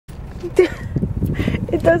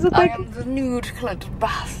It does look like... I am the nude-clad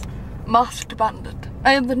masked bandit.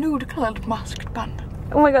 I am the nude-clad masked bandit.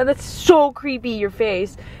 Oh my god, that's so creepy, your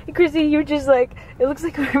face. And Chrissy, you're just like, it looks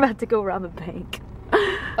like we're about to go rob a bank.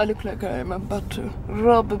 I look like I am about to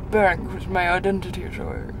rob a bank with my identity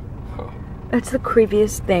show. That's the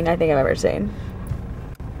creepiest thing I think I've ever seen.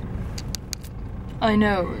 I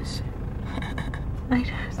knows. I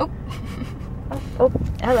knows. Oh. Oh,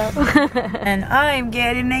 hello. And I'm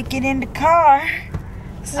getting naked in the car.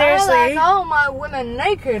 Seriously. I like all my women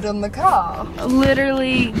naked in the car.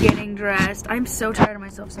 Literally getting dressed. I'm so tired of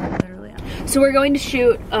myself saying literally. So we're going to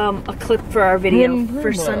shoot a clip for our video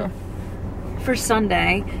for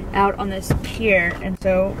Sunday out on this pier, and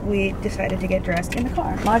so we decided to get dressed in the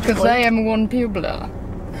car. Because I am one publa.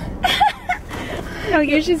 No,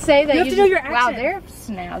 You should say that. You have to do your accent. Wow, they're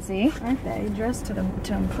snazzy. Aren't they? Dressed to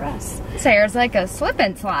impress. Sarah's like a slip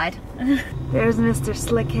and slide. There's Mr.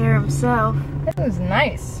 Slick Hair himself. That was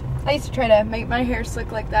nice. I used to try to make my hair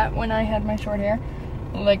slick like that when I had my short hair.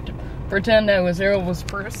 I like to pretend I was Elvis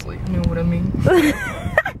Presley. You know what I mean?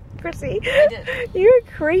 Chrissy, you're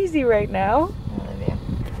crazy right now.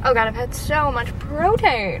 Oh god, I've had so much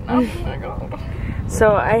protein. Oh my god.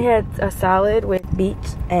 So I had a salad with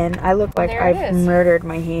beets, and I look like I've murdered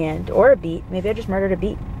my hand. Or a beet. Maybe I just murdered a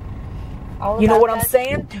beet. You know what I'm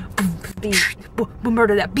saying? Beet. We'll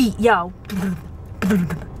murder that beet, yo.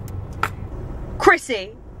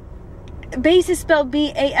 Chrissy. Bass is spelled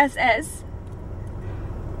B-A-S-S.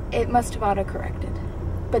 It must have autocorrected.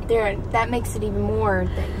 But that makes it even more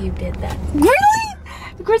that you did that. Really?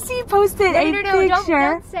 Chrissy posted a picture.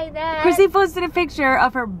 Don't say that. Chrissy posted a picture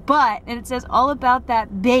of her butt, and it says all about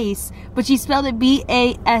that bass, but she spelled it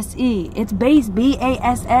B-A-S-E. It's bass,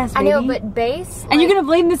 B-A-S-S, baby. I know, but bass. And you're gonna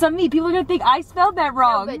blame this on me. People are gonna think I spelled that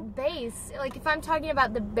wrong. No, but bass, like if I'm talking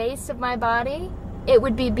about the base of my body, it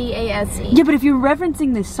would be B-A-S-E. Yeah, but if you're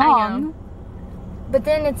referencing this song. I know. But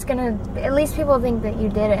then it's gonna, at least people think that you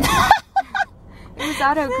did it. It was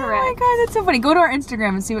autocorrect. Oh my god, that's so funny. Go to our Instagram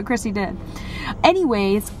and see what Chrissy did.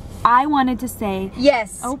 Anyways, I wanted to say...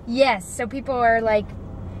 Yes, yes. So people are like,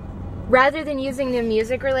 rather than using the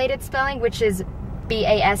music-related spelling, which is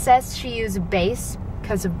B-A-S-S, she used bass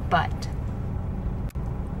because of butt.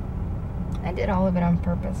 I did all of it on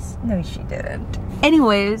purpose. No, she didn't.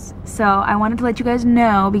 Anyways, so I wanted to let you guys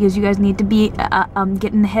know, because you guys need to be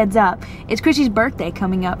getting the heads up. It's Chrissy's birthday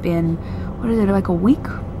coming up in, what is it, like a week?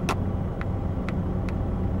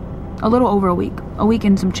 A little over a week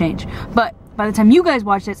and some change. But by the time you guys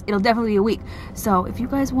watch this, it'll definitely be a week. So if you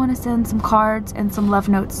guys want to send some cards and some love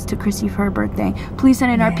notes to Chrissy for her birthday, please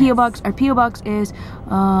send in our P.O. Box. Our P.O. Box is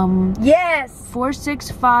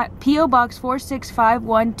 465 P.O. Box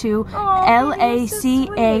 46512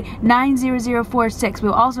 LACA 90046.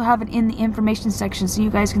 We'll also have it in the information section, so you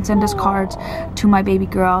guys can send us cards to my baby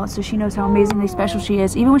girl, so she knows how amazingly special she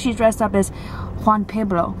is, even when she's dressed up as Juan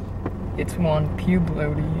Pablo. It's Juan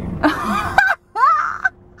Pablo to you.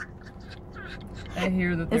 I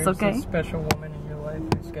hear that there's a special woman in your life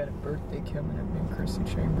who's got a birthday coming up named Chrissy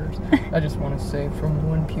Chambers. I just want to say from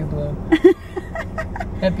Juan Pablo,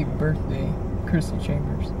 happy birthday, Chrissy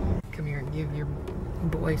Chambers. Come here and give your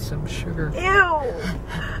boy some sugar. Ew!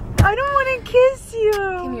 I don't want to kiss you.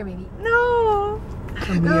 Come here, baby. No.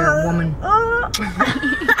 Come here, woman.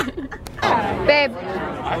 Babe,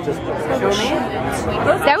 that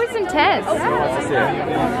was intense.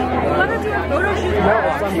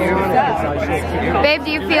 Babe,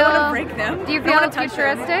 do you feel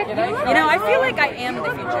futuristic? You know, I feel like I am in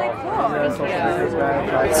the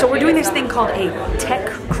future. So we're doing this thing called a tech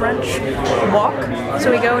crunch walk.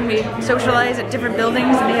 So we go and we socialize at different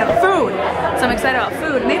buildings, and they have food. So I'm excited about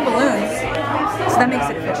food. And they have balloons. So that makes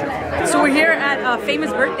it official. So we're here at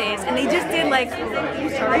Famous Birthdays, and they just did like,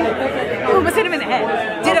 sorry, oh, almost hit him in the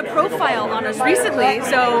head. Did a profile on us recently,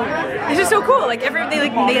 so it's just so cool. Like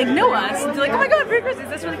they know us. They're like, oh my god, Merry Christmas.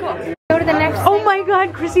 That's really cool. Go to the next. Oh my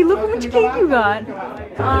god, Chrissy, look how much cake you got.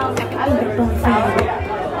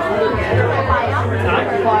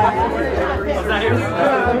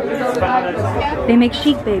 They make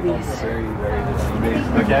chic babies.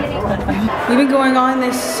 We've been going on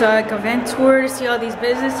this event tour to see all these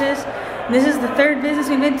businesses. This is the third business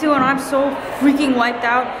we've been to, and I'm so freaking wiped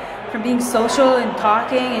out from being social and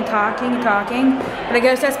talking and talking and talking. But I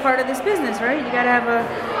guess that's part of this business, right? You gotta have a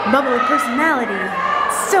bubbly personality.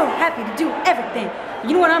 So happy to do everything.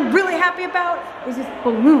 You know what I'm really happy about? Is this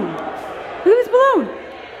balloon. Look at this balloon.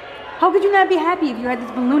 How could you not be happy if you had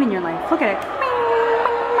this balloon in your life? Look at it.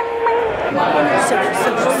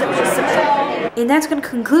 And that's going to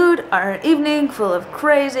conclude our evening full of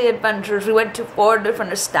crazy adventures. We went to 4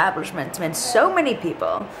 different establishments, met so many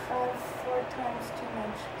people. 4 times too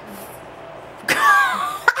much.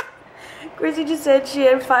 Chrissy just said she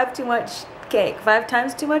had 5 too much cake. 5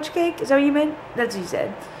 times too much cake? Is that what you meant? That's what you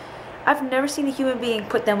said. I've never seen a human being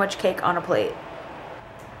put that much cake on a plate.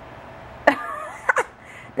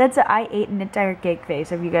 That's a I ate an entire cake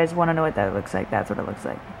face. If you guys want to know what that looks like, that's what it looks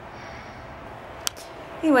like.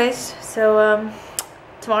 Anyways, so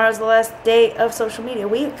tomorrow's the last day of social media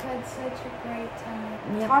week. Had such a great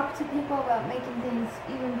time. Yep. Talk to people about making things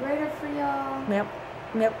even greater for y'all. Yep.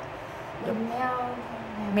 Yep. Meow.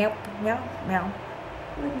 Meow. Meow. Meow.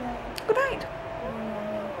 Good night. Good night. Good night.